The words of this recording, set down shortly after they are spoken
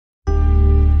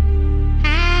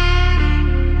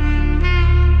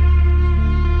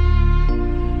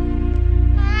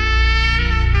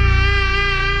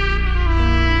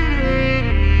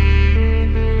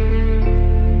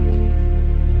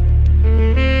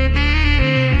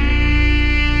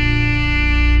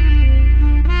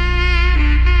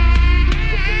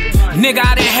Nigga,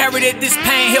 I inherited this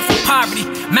pain here from poverty.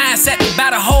 Mindset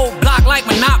about a whole block like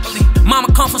Monopoly.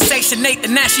 Mama come from Section 8,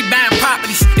 now she buying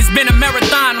properties. It's been a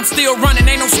marathon, I'm still running,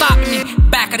 ain't no stopping me.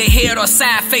 Back of the head or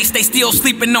side face, they still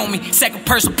sleeping on me. Second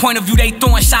person point of view, they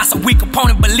throwing shots, a weak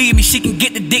opponent. Believe me, she can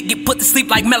get the dick, get put to sleep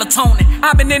like melatonin.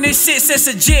 I've been in this shit since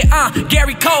a jit,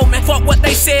 Gary Coleman. Fuck what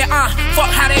they said, fuck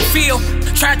how they feel.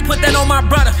 Tried to put that on my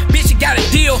brother, bitch, you got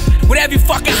a deal. With every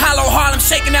fucking hollow Harlem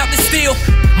shaking out the steel.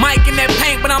 Mike in that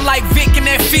paint, but I'm like Vic in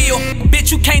that field.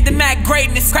 Bitch, you can't deny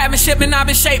greatness. Craftsmanship and I've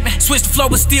been shaping. Switch the flow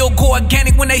but still go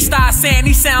organic. When they start saying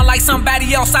he sound like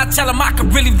somebody else, I tell him I can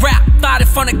really rap. Started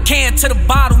from the can to the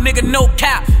bottle, nigga, no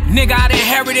cap. Nigga, I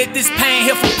inherited this pain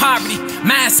here from poverty.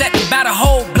 Mindset about a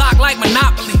whole block like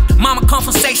Monopoly. Mama come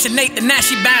from Section 8, now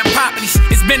she buying properties.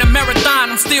 It's been a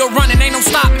marathon, I'm still running, ain't no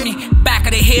stopping me. Back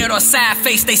of the head or side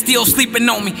face, they still sleeping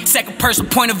on me. Second person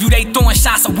point of view, they throwing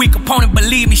shots, a weak opponent.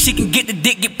 Believe me, she can get the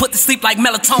dick, get put to sleep like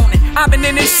melatonin. I've been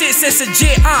in this shit since a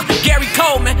jit, Gary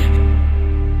Coleman.